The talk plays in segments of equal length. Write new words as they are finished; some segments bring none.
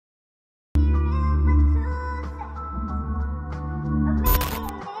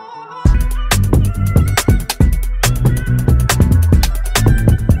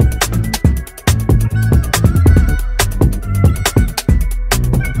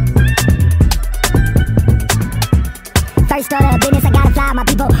already started a business, I gotta fly my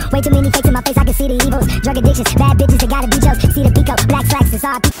people. Way too many fakes in my face, I can see the evils. Drug addictions, bad bitches, they gotta be jokes. See the pico, black slacks, it's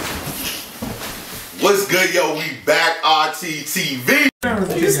all. What's good, yo? We back, RTTV.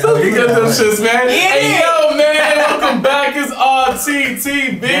 You still can get them shits, man. Yeah. Hey, yo, man, welcome back. It's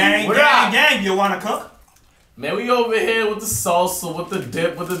RTTV. Gang, what gang, up? gang. You wanna cook? Man, we over here with the salsa, with the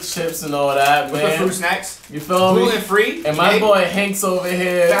dip, with the chips and all that, man. With the fruit snacks. You feel me? Gluten free. And my boy Hank's over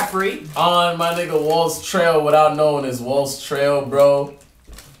here. Fat free. On my nigga Walt's trail without knowing it's Walt's trail, bro.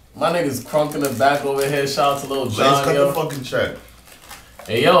 My nigga's crunk in the back over here. Shout out to Lil John, Let's cut yo. the fucking check.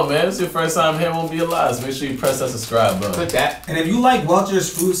 Hey, yo, man, this is your first time here, won't be your last. Make sure you press that subscribe button. Click that. And if you like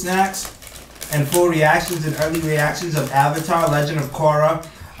Welch's fruit snacks and full reactions and early reactions of Avatar, Legend of Korra,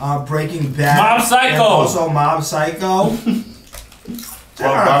 Breaking Bad, Mob Psycho, and also Mob Psycho, check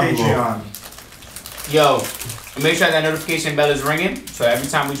out our Patreon. Yo, make sure that notification bell is ringing, so every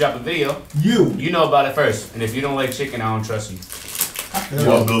time we drop a video, you know about it first. And if you don't like chicken, I don't trust you.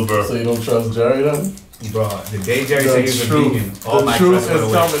 So you don't trust Jerry then? Bro, the day Jerry said he was a vegan, all my truth trust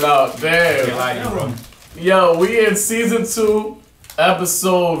is coming out. Damn. Can't lie to you, bro. Yo, we in season 2,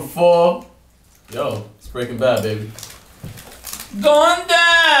 episode 4. Yo, it's Breaking Bad, baby. Going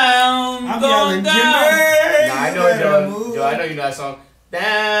down. I'm going yelling, down. Jimmy! Nah, I know it, Joe. I know you know that song.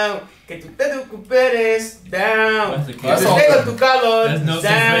 Down, que tu te recuperes. Down, That's the que kid. te tengo tu calor. That's no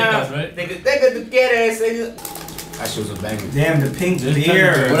Down, sense, right? que te tengo tu quieres. That shit was a banger. Damn, the pink This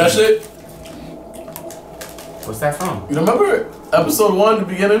beard. What that shit? What's that from? You remember episode 1, the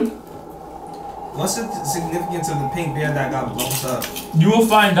beginning? What's the significance of the pink beard that got blown up? You will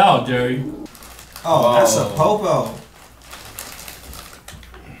find out, Jerry. Oh, that's a popo.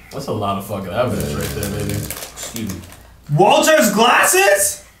 That's a lot of fucking evidence right there, baby. Excuse me. Walter's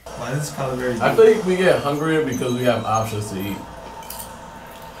glasses? Why is this color very I think we get hungrier because we have options to eat.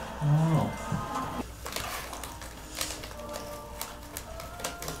 Oh.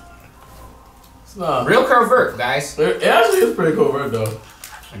 It's not. Real covert, guys. It actually is pretty covert though.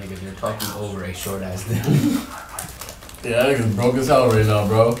 And niggas, they're talking over a short ass thing. Yeah, that nigga's broke as hell right now,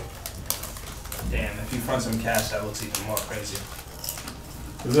 bro. Damn, if you front some cash, that looks even more crazy.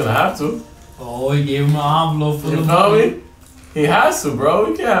 He's gonna have to. Oh, he gave him an envelope full You of feel money. me? He has to, bro.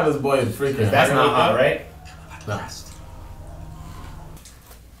 We can't have his boy freaking. That's not hot, right? Nah.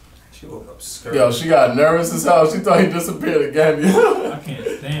 She woke up scared. Yo, she got nervous as hell. She thought he disappeared again. I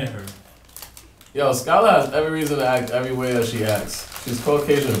can't stand her. Yo, Skylar has every reason to act every way that she acts. She's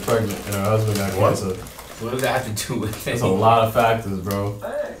Caucasian and pregnant, and her husband got cancer. What does that have to do with it? That's a lot of factors, bro.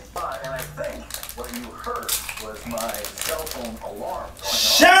 Hey, and I think what you heard was my cell phone alarm.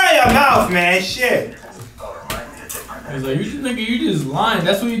 Shut your mouth, man. Shit. He's like, you just lying.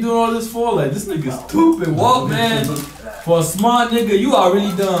 That's what you doing all this for? Like, this nigga stupid. What, man? For a smart nigga, you are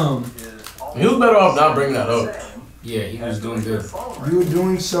really dumb. He was better off not bringing that up. Yeah, he was doing good. You were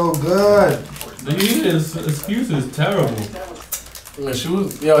doing so good. His excuse is terrible. Yeah,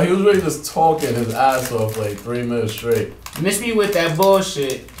 he was really just talking his ass off like 3 minutes straight. Miss me with that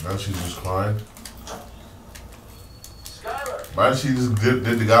bullshit. Now she's just crying. Why she just did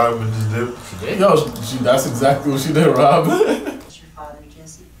the guy up and just dip? She did? Yo, that's exactly what she did, Rob.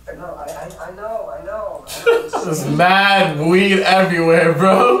 No, I know. Just mad weed everywhere,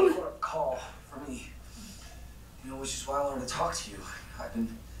 bro. Call for me. You know, which is why I wanted to talk to you. I've been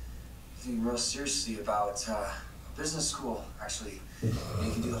thinking real seriously about business school, actually.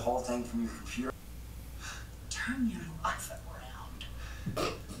 You can do the whole thing from your computer. Turn your life around.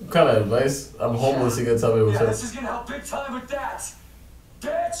 What kind of advice? I'm homeless, he can tell me what's Yeah, up. this is gonna help big time with that.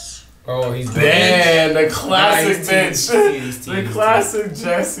 Bitch! Oh, he's Damn, the classic Nice bitch. tease. The classic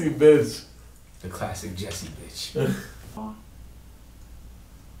Jesse bitch. The classic Jesse bitch.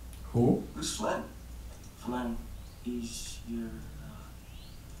 Who? Who's Flynn? Flynn, he's your,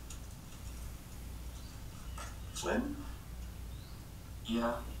 Flynn?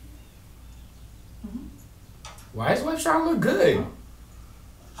 Yeah. Why is wife trying to look good?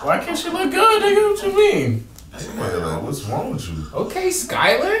 Why can't she look good, nigga? What you mean? Somebody like, what's wrong with you? Okay,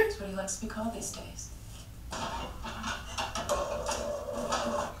 Skylar. That's what he likes to be called these days.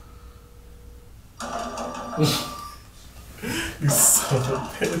 You son of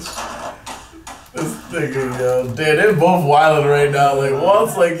a bitch. This nigga, yo. Damn, they're both wilding right now. Like,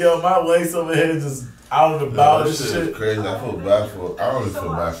 Walt's like, yo, my lace over here just out and about and This shit. is crazy. I feel bad for. I don't really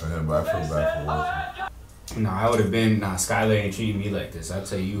feel bad for him, but I feel bad for Walter. Nah, I would have been. Nah, Skylar ain't treating me like this. I'll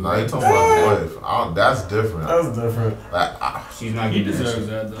tell you. Nah, Right. you talking about his wife. That's different. That's different. Like, She's not He getting deserves this.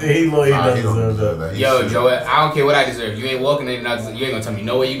 that, though. He know he nah, doesn't he don't deserve deserve that. that. He Yo, should. Joe, I don't care what I deserve. You ain't walking in, you ain't gonna tell me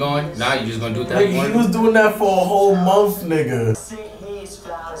know where you going. Nah, you just gonna do it that Nigga, he was doing that for a whole month, nigga.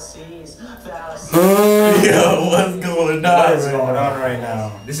 fallacies. Yo, what's going on? What is going on right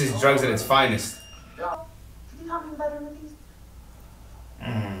now? This is drugs at its finest. Can you help me better with these?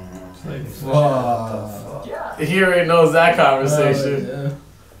 It's like, fuck. Yeah. He already knows that conversation. Yeah.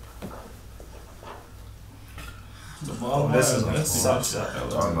 This is gonna suck.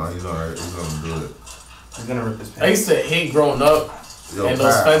 Oh no, he's alright. He's gonna do it. He's gonna rip this I used to hate growing up, Yo, and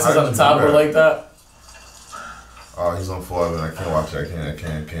those Pat, fences how on did the you top do were that? like that. Oh, he's on 4 I can't watch it. I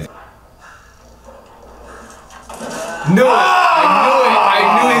can't. Knew it! I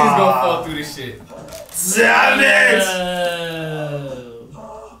knew he was gonna fall through this shit. Damn it!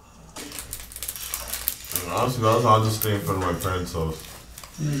 Honestly, I'll just stay in front of my parents' house.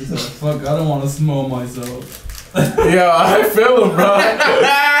 Fuck, I don't want to smell myself. Yeah, I feel him, bro.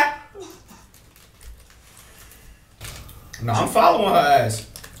 No, I'm following her ass.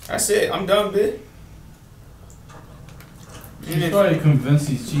 That's it. I'm done, bitch. She's probably convinced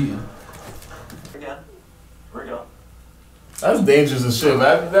he's cheating. Again. Here we go. That's dangerous as shit,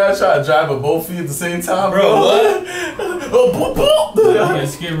 man. That try to drive with both feet at the same time, bro. What? Oh, boop, boop. Yeah,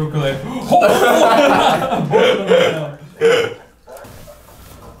 scared real quick.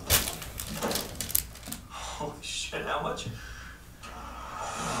 Holy shit, how much?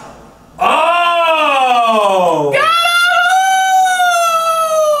 Oh!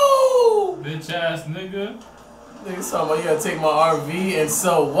 Bitch ass nigga. Nigga talking about you gotta take my RV and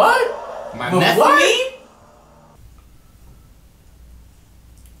sell what? My But nephew? what?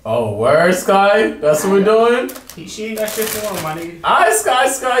 Oh, word, Sky? That's what we're doing? She ain't got shit for him, my nigga. Alright,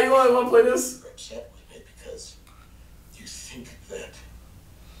 Sky, you wanna play this? Upset with me because you think that.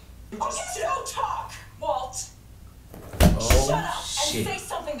 Don't talk, Walt. Oh, Shut up shit. and say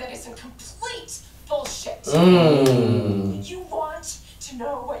something that isn't complete bullshit. Mmm. You want to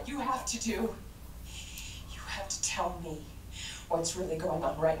know what you have to do? You have to tell me what's really going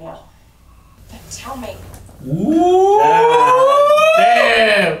on right now. Then tell me.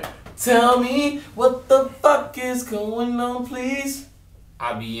 Damn! Tell me what the fuck is going on, please.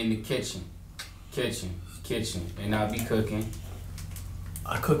 I be in the kitchen, and I be cooking.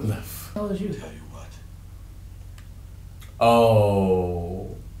 I cook meth. How was you? Tell you what.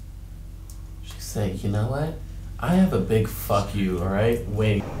 Oh. She said, you know what? I have a big fuck you, alright?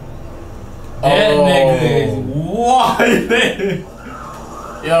 Wait. That nigga is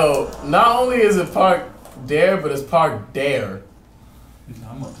wild. Yo, not only is it parked there, but it's parked there.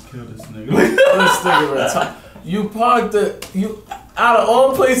 I'm about to kill this nigga. This nigga retired. You parked out of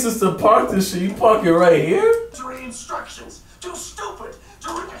all places to park this shit, you park it right here? To read instructions. Too stupid.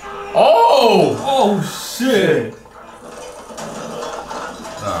 Oh! Oh shit.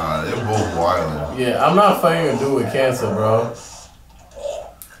 Nah, they're both wild. Yeah, I'm not fighting a dude with cancer, bro.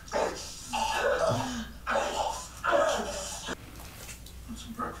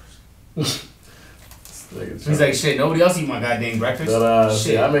 Some breakfast. He's like, shit, nobody else eat my goddamn breakfast. But,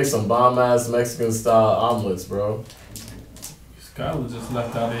 shit. I make some bomb-ass Mexican-style omelets, bro. Skylar just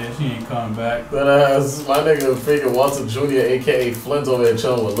left out here. She ain't coming back. But, my nigga freaking Walter Jr., a.k.a. Flint, over there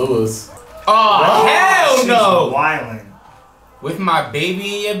chilling with Lewis. Oh, hell She's no! wildin'. With my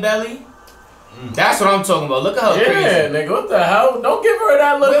baby in your belly? That's what I'm talking about. Look at her Yeah, crazy. nigga, what the hell? Don't give her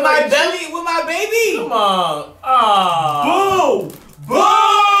that look. With my like belly, with my baby. Come on. Ah. Boom!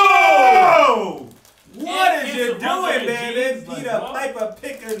 Boom! What is It's you a mother doing, of baby? Jesus, Peter like, what? Piper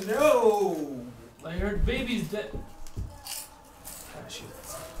picker, no. Like her baby's dead.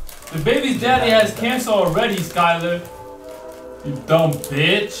 The baby's daddy has cancer already, Skylar. You dumb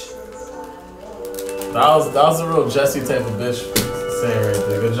bitch. That was a real Jesse type of bitch saying right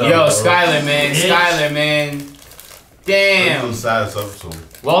there. Good job. Yo, bro. Skylar, man. Bitch. Skylar, man. This Damn. is the saddest episode.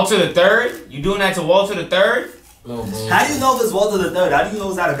 Walter the Third? You doing that to Walter the Third? No, bro. How do you know this Walter the Third? How do you know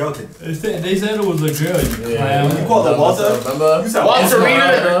it's not a girl thing? They said it was a girl, you Yeah. clown. You called her Walter? Remember? You said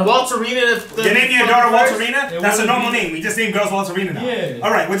Walterina. Walter. Walterina the You named your daughter first? Walterina? It That's a wouldn't normal be- name. We just named girls Walterina now. Yeah.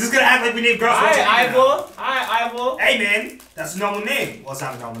 Alright, we're just gonna act like we named girls Alright, Walterina. Ivor. Alright, Ivor. Hey man, that's a normal name. Well, it's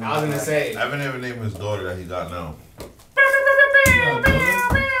not a normal name. I was gonna say. Evan never named his daughter that he got now.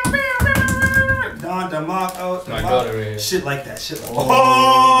 Don DeMarco. My daughter is. Shit like that. Shit like that.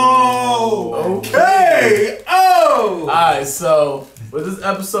 Oh! Okay! Oh! Alright, so with this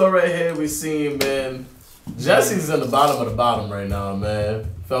episode right here, we seen, man, Jesse's in the bottom of the bottom right now, man.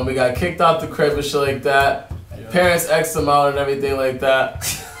 Feel me? Got kicked out the crib and shit like that. Parents X'd him out and everything like that.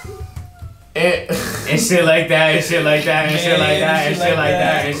 And shit like that, and shit like that, and shit like that, and shit like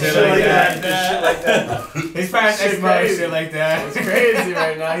that, and shit like that. His parents X'd him out and shit like that. it's crazy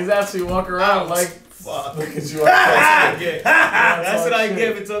right now. He's actually walking around like, fuck, look at you. That's what I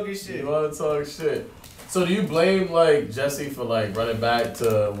get for talking shit. You wanna talk shit. So do you blame like Jesse for like running back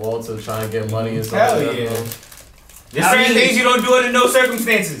to Walter trying to get money and stuff? Hell like yeah. that? There's certain things you don't do under no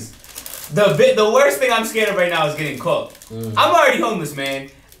circumstances. The worst thing I'm scared of right now is getting caught. I'm already homeless, man.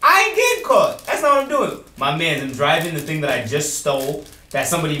 I ain't getting caught. That's not what I'm doing. My man, I'm driving the thing that I just stole. That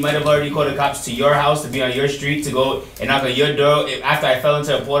somebody might have already called the cops to your house to be on your street to go and knock on your door after I fell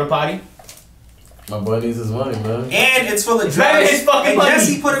into a porta potty. My boy needs his money, man. And it's full of It's not drugs. his fucking And money.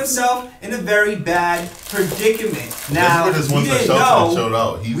 Jesse put himself in a very bad predicament. Now, Jesse just we went to the didn't shelter and know, chilled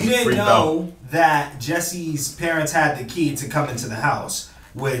out. He we was didn't freaked know that Jesse's parents had the key to come into the house,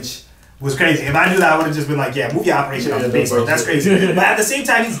 which was crazy. If I knew that, I would have just been like, yeah, move your operation out the basement. That's crazy. But at the same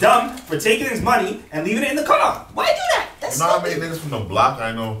time, he's dumb for taking his money and leaving it in the car. Why do that? That's You know how many niggas from the block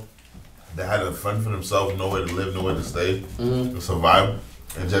I know that had a fund for themselves, nowhere to live, nowhere to stay, to survive,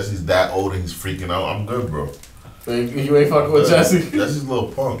 and Jesse's that old and he's freaking out. I'm good, bro. You ain't fucking with Jesse? Jesse's a little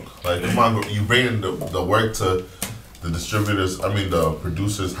punk. Like, come on, you bringing the work to the the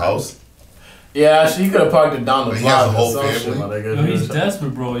producer's house. Yeah, actually, he could have parked it down the He has block. a whole or some shit, family. my nigga. Yo, he's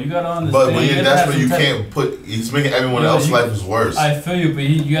desperate, bro. You gotta understand. But when you're gotta have desperate, some you type- can't put. He's making everyone else's life is worse. I feel you, but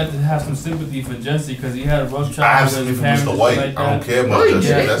you have to have some sympathy for Jesse because he had a rough I childhood. have with sympathy his for parents Mr. and White. shit like I don't that. care about Jesse.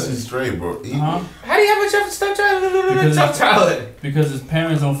 Yeah. That's straight, bro. How do you have a tough childhood? Tough childhood? Because his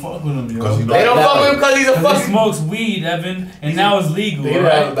parents don't fuck with him, yo. Because he They don't fuck with him because he's a He fucking. smokes weed, Evan, and now it's legal, He didn't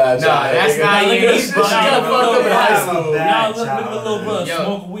have a right? bad Nah, childhood, that's nigga. not Look even- at he's this fucked shit. He got up, fucked up in high bro. school. Now look at the little brother, Yo.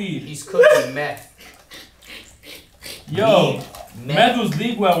 smoke weed. He's cooking meth. Yo, Meth. meth was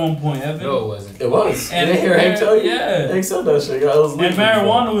legal at one point, Evan. No, it wasn't. It was. And You didn't hear him tell you? yeah. They said that shit. It was legal And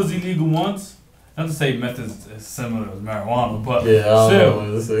marijuana was illegal once. Not to say meth is similar to marijuana, but Yeah, I don't still. know what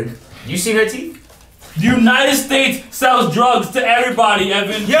to say. You seen her teeth? The United States sells drugs to everybody,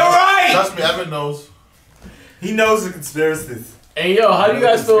 Evan. You're right! Trust me, Evan knows. He knows the conspiracies. Hey, yo, how do you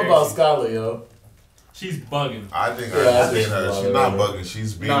guys feel about Skylar, yo? She's bugging. I think Yeah, I I understand think her. she's She's not bugging. bugging.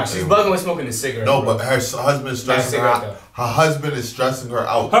 She's being. Nah, she's bugging with smoking a cigarette. No, bro. but her husband is stressing her cigarette, out. Her husband is stressing her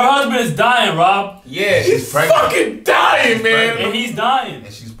out. Her husband is dying, Rob. Yeah. She's pregnant. Fucking dying, man. And he's dying.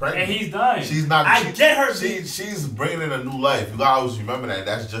 And she's pregnant. And he's dying. She's not. I get her. She's bringing in a new life. You gotta always remember that.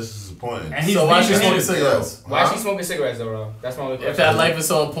 That's just as important. And he's So why she leaving smoking it. cigarettes? Why is she smoking cigarettes though, bro? That's my only question. If that life is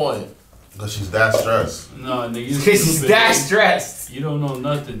so important. Because she's that stressed. No, nigga, you Because she's stupid. that stressed. You don't know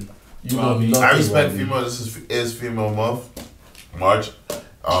nothing. You know Robbie. nothing. I respect Robbie. female. This is Female Month, March.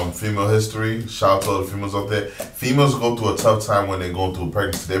 Female history. Shout out to all the females out there. Females go through a tough time when they're going through a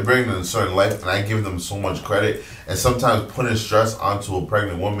pregnancy. They're bringing in a certain life, and I give them so much credit. And sometimes putting stress onto a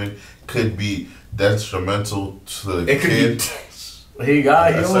pregnant woman could be detrimental to the It could kid. be. He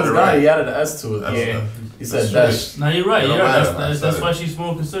I almost said it got right. it. He added an S to it. That's- Yeah. He said that's dash. Now you're right. It don't You're right. matter. I That's said why it. she's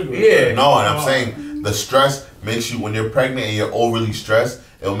smoking cigarettes. Yeah. No, and I'm saying the stress makes you, when you're pregnant and you're overly stressed,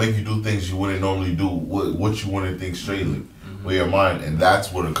 it'll make you do things you wouldn't normally do, what you wouldn't think straightly with your mind, and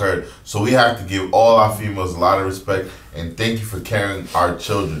that's what occurred. So we have to give all our females a lot of respect, and thank you for carrying our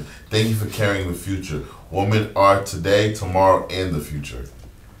children. Thank you for carrying the future. Women are today, tomorrow, and the future.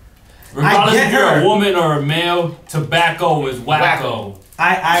 Regardless get if you're her. a woman or a male, tobacco is wacko.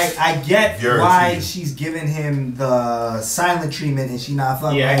 I get Guaranteed. why she's giving him the silent treatment and she not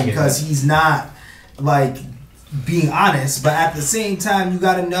fucking Yeah, I with him get because he's not like being honest, but at the same time you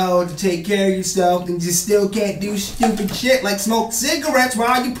gotta know to take care of yourself and you still can't do stupid shit like smoke cigarettes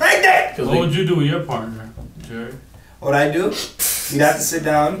while you're pregnant. What would you do with your partner, Jerry? What I do? We'd have to sit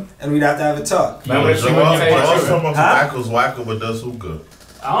down and we'd have to have a talk. Remember she Joel wouldn't tell you the truth. from Huh? tobacco's wacko, but does hookah.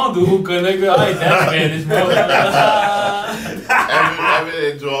 I don't do hookah, nigga. I ain't that Spanish, bro.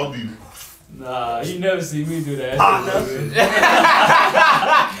 Evan and Joel be. Nah, you never see me do that.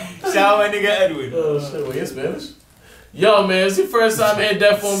 Shout out my nigga Edwin. Oh shit, wait, it's Spanish? Yo, man, it's your first time here,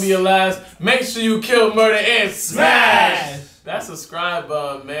 death won't be your last. Make sure you kill, murder, and smash! That subscribe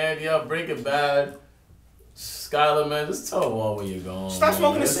button, man. Yo, Breaking Bad. Skylar, man, just tell Walt where you're going. Stop man.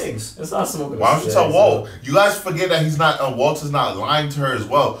 smoking the It's- cigs. It's not smoking Why the don't you cigs, tell Walt? You guys forget that he's not. Walter's not lying to her as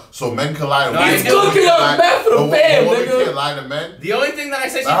well. So men can lie to women. He's cooking up meth for the fam, Women nigga. can't lie to men. The only thing that I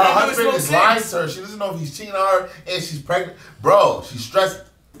said she Her can't do is husband smoke is lying cigs. to her. She doesn't know if he's cheating on her and she's pregnant. Bro, she's stressed.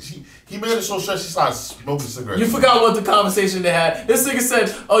 He made her so stressed she started smoking cigarettes. You forgot what the conversation they had. This nigga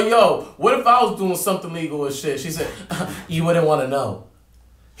said, oh, yo, what if I was doing something legal and shit? She said, you wouldn't want to know.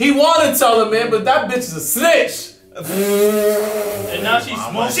 He wanted to tell her, man, but that bitch is a snitch. And now she's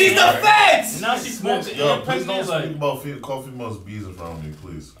smoking. She's the feds! And now she's smoking. Yo, And please don't pregnant, speak like, about call females bees in front of me,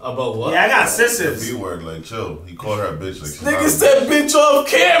 please. About what? Yeah, I got The sisters. B word, like, chill. He called her a bitch. Like, she's Nigga not said, bitch off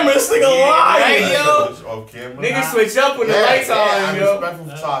camera. This nigga lying. right, yo. Bitch off camera. Niggas switch up when the lights on, I'm yo. respectful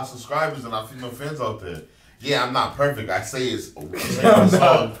to our subscribers and our female fans out there. Yeah, I'm not perfect. I say it's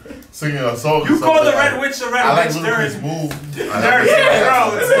singing a song. You call the Red Witch the Red I like Witch Ludacris during move.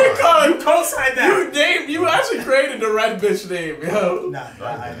 bro. You co-signed that. You actually created the red bitch name, yo. Nah,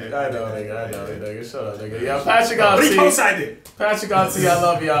 I know, nigga. Shut up, nigga. Yo, Patricrt but he RT. co-signed it. Patricrt RT, I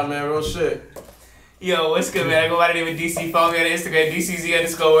love y'all, man. Real shit. Yo, what's good, man? I go by the name of DC. Follow me on Instagram,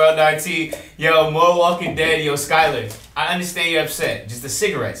 DCZ_World9T. Yo, more Walking Dead. Yo, Skyler, I understand you're upset. Just the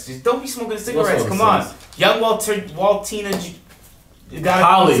cigarettes. Just don't be smoking the cigarettes. Come on. Young Waltina.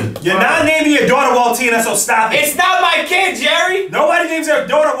 Holly. You're not naming your daughter Waltina, so stop it. It's not my kid, Jerry. Nobody names their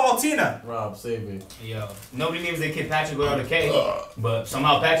daughter Waltina. Rob, save me. Yo, nobody names their kid Patrick without a K. But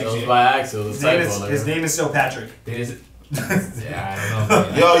somehow Patrick It was shit. by accident. His name is still Patrick. It is. Yeah, I don't know.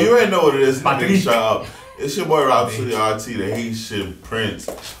 Man. Yo, you already know what it is. Patricrt. Shout out. It's your boy Robcityrt, the Haitian Prince.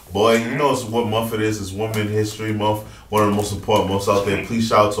 Boy, you know what month it is. It's Women's History Month. One of the most important months out there. Please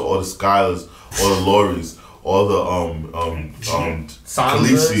shout out to all the Skylers, all the Loris, all the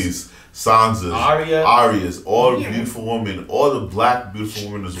Khaleesi's, Sansas, Arias, all the beautiful women, all the black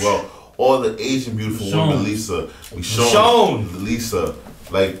beautiful women as well, all the Asian beautiful women, Lisa, Lisa.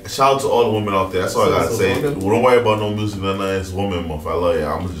 Like, shout out to all the women out there. That's all I gotta say. Don't worry about no music, none of that. It's Women Month. I love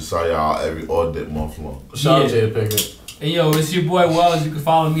y'all. I'm gonna just shout y'all all day month long. Shout out to Jada Pinkett. Hey yo, it's your boy Wells. You can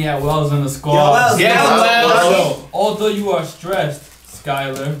follow me at Wells_. Although you are stressed,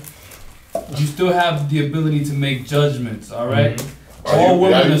 Skyler, you still have the ability to make judgments, alright? All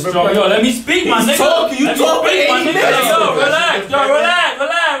women are strong. Yo, let me speak, my nigga. Let me speak, my nigga. Yo,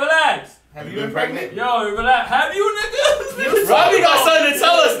 relax. Have you been pregnant? Yo, relax. Have you, nigga? Robbie got something to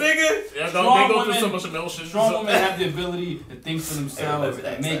tell us, nigga. Yeah, don't go through so much emotion. Strong women have the ability to think for themselves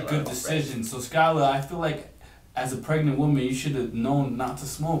and make good decisions. So, Skylar, I feel like as a pregnant woman, you should have known not to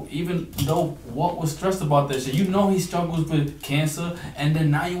smoke. Even though Walt was stressed about that shit. You know he struggles with cancer, and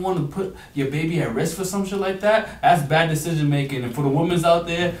then now you want to put your baby at risk for some shit like that? That's bad decision making. And for the women out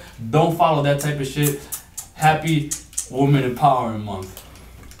there, don't follow that type of shit. Happy Woman Empowerment Month.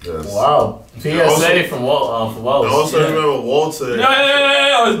 Yes. Wow. PSA from Wells. Also remember Walter. Yo,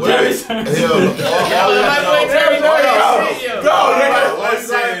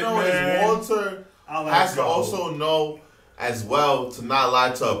 Walter has to also know as well to not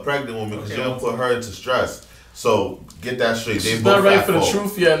lie to a pregnant woman because you're gonna put her into stress. So get that straight. They She's both not ready for the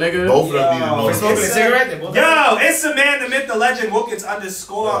truth yet, nigga. Both of them need to know. Smoking a cigarette? Yo, it's the man, the myth, the legend,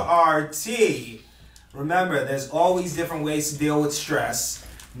 Wilkins_RT. Remember, there's always different ways to deal with stress.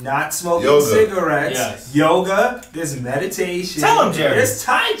 Not smoking cigarettes, yoga, there's meditation. Tell him, Jerry. There's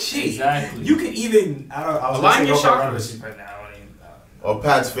Tai Chi. Exactly. You can even, I was align your chakras right now. Or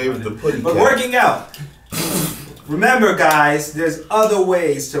Pat's favorite, the pudding. But working out. Remember, guys, there's other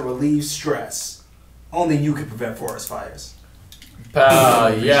ways to relieve stress. Only you can prevent forest fires.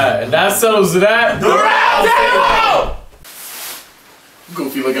 Yeah, and that settles that. The round table!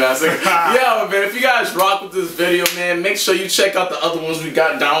 Goofy looking ass nigga. Yeah, man, if you guys rock with this video, man, make sure you check out the other ones we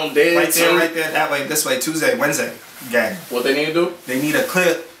got down there. Right there, that way, this way, Tuesday, Wednesday. Gang. What they need to do? They need a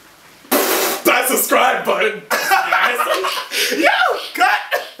clip. That subscribe button. Yo, cut!